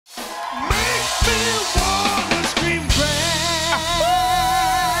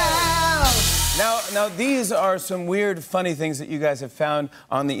Now, these are some weird, funny things that you guys have found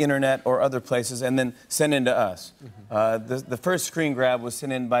on the internet or other places and then sent in to us. The first screen grab was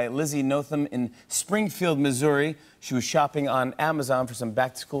sent in by Lizzie Notham in Springfield, Missouri. She was shopping on Amazon for some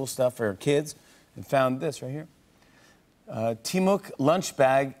back-to-school stuff for her kids and found this right here. Timuk lunch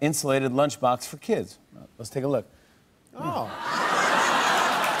bag, insulated lunchbox for kids. Let's take a look. Oh.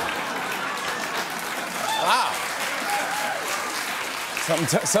 Wow.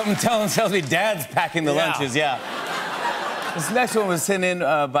 Something tells me Dad's packing the lunches, yeah. This next one was sent in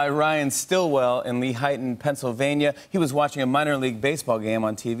by Ryan Stillwell in Lehighton, Pennsylvania. He was watching a minor league baseball game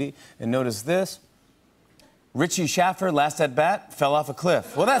on TV and noticed this. Richie Schaffer, last at bat, fell off a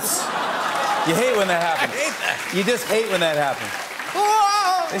cliff. Well, that's... You hate when that happens. I hate that. You just hate when that happens.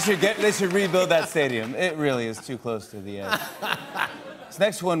 They should rebuild that stadium. It really is too close to the edge. This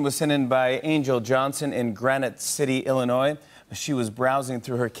next one was sent in by Angel Johnson in Granite City, Illinois. She was browsing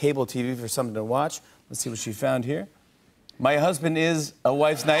through her cable TV for something to watch. Let's see what she found here. My husband is a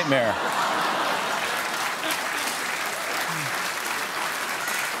wife's nightmare.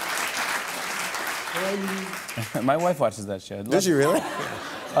 My wife watches that show. Does she really?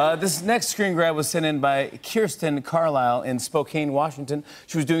 This next screen grab was sent in by Kirsten Carlisle in Spokane, Washington.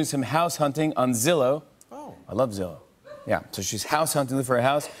 She was doing some house hunting on Zillow. Oh. I love Zillow. Yeah, so she's house hunting for a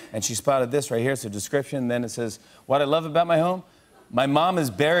house, and she spotted this right here. It's a description. Then it says, what I love about my home, my mom is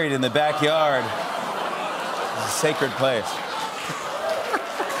buried in the backyard. It's a sacred place.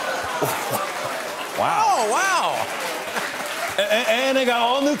 Wow. Oh, wow. And they got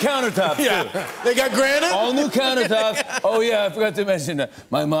all new countertops, yeah. too. They got granite? All new countertops. Yeah. Oh, yeah, I forgot to mention that.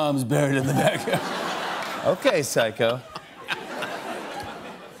 My mom's buried in the backyard. Okay, psycho.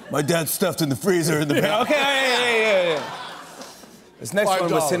 My dad's stuffed in the freezer in the back. Okay, yeah. This next one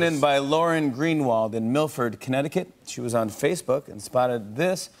was sent in by Lauren Greenwald in Milford, Connecticut. She was on Facebook and spotted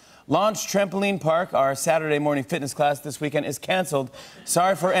this. Launch Trampoline Park, our Saturday morning fitness class this weekend is canceled.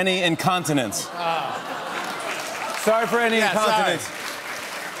 Sorry for any incontinence. Sorry for any incontinence.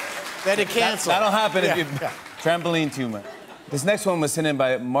 That it canceled. That'll happen if you trampoline too much. This next one was sent in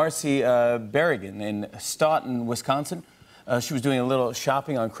by Marcy Berrigan in Stoughton, Wisconsin. She was doing a little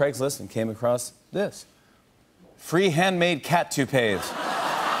shopping on Craigslist and came across this. Free handmade cat toupees.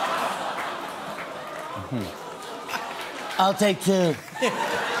 I'll take two.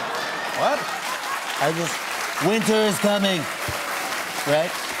 What? Winter is coming.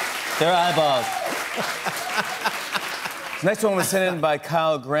 Right? They're eyeballs. This next one was sent in by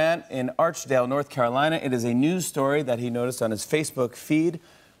Kyle Grant in Archdale, North Carolina. It is a news story that he noticed on his Facebook feed. It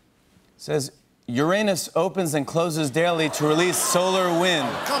says, Uranus opens and closes daily to release solar wind.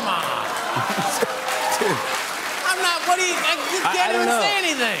 Come on. Dude. I'm not, what do you, you can't even say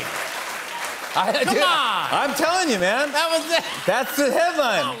anything. Come on. I'm telling you, man. That was it. That's the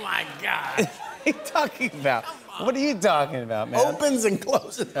headline. Oh, my God. What are you talking about? What are you talking about, man? Opens and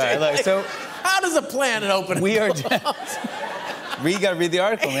closes. All right, look, so... How does a planet open and close? You gotta read the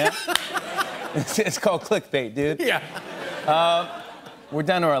article, man. It's called clickbait, dude. Yeah. We're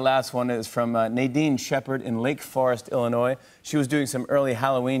down to our last one. It's from Nadine Shepard in Lake Forest, Illinois. She was doing some early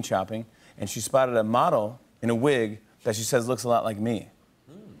Halloween shopping, and she spotted a model in a wig that she says looks a lot like me.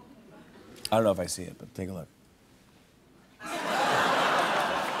 I don't know if I see it, but take a look.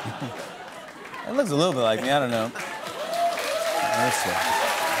 It looks a little bit like me. I don't know. Let's see.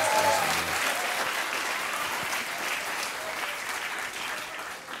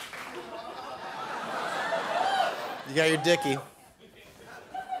 You got your dickie.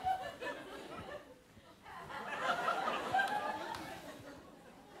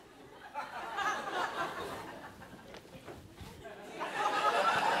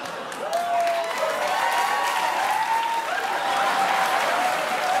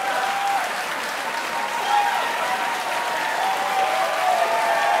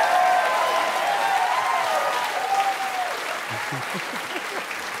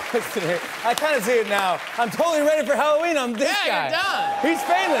 I kind of see it now. I'm totally ready for Halloween. I'm this guy. You're done. He's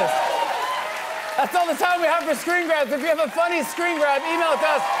famous. That's all the time we have for Screen Grabs. If you have a funny screen grab, email it to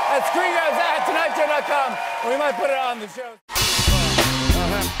us at screengrabs@tonightshow.com, and we might put it on the show.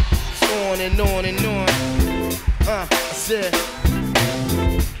 On and on and on. I said,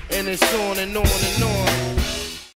 and it's on and on and on.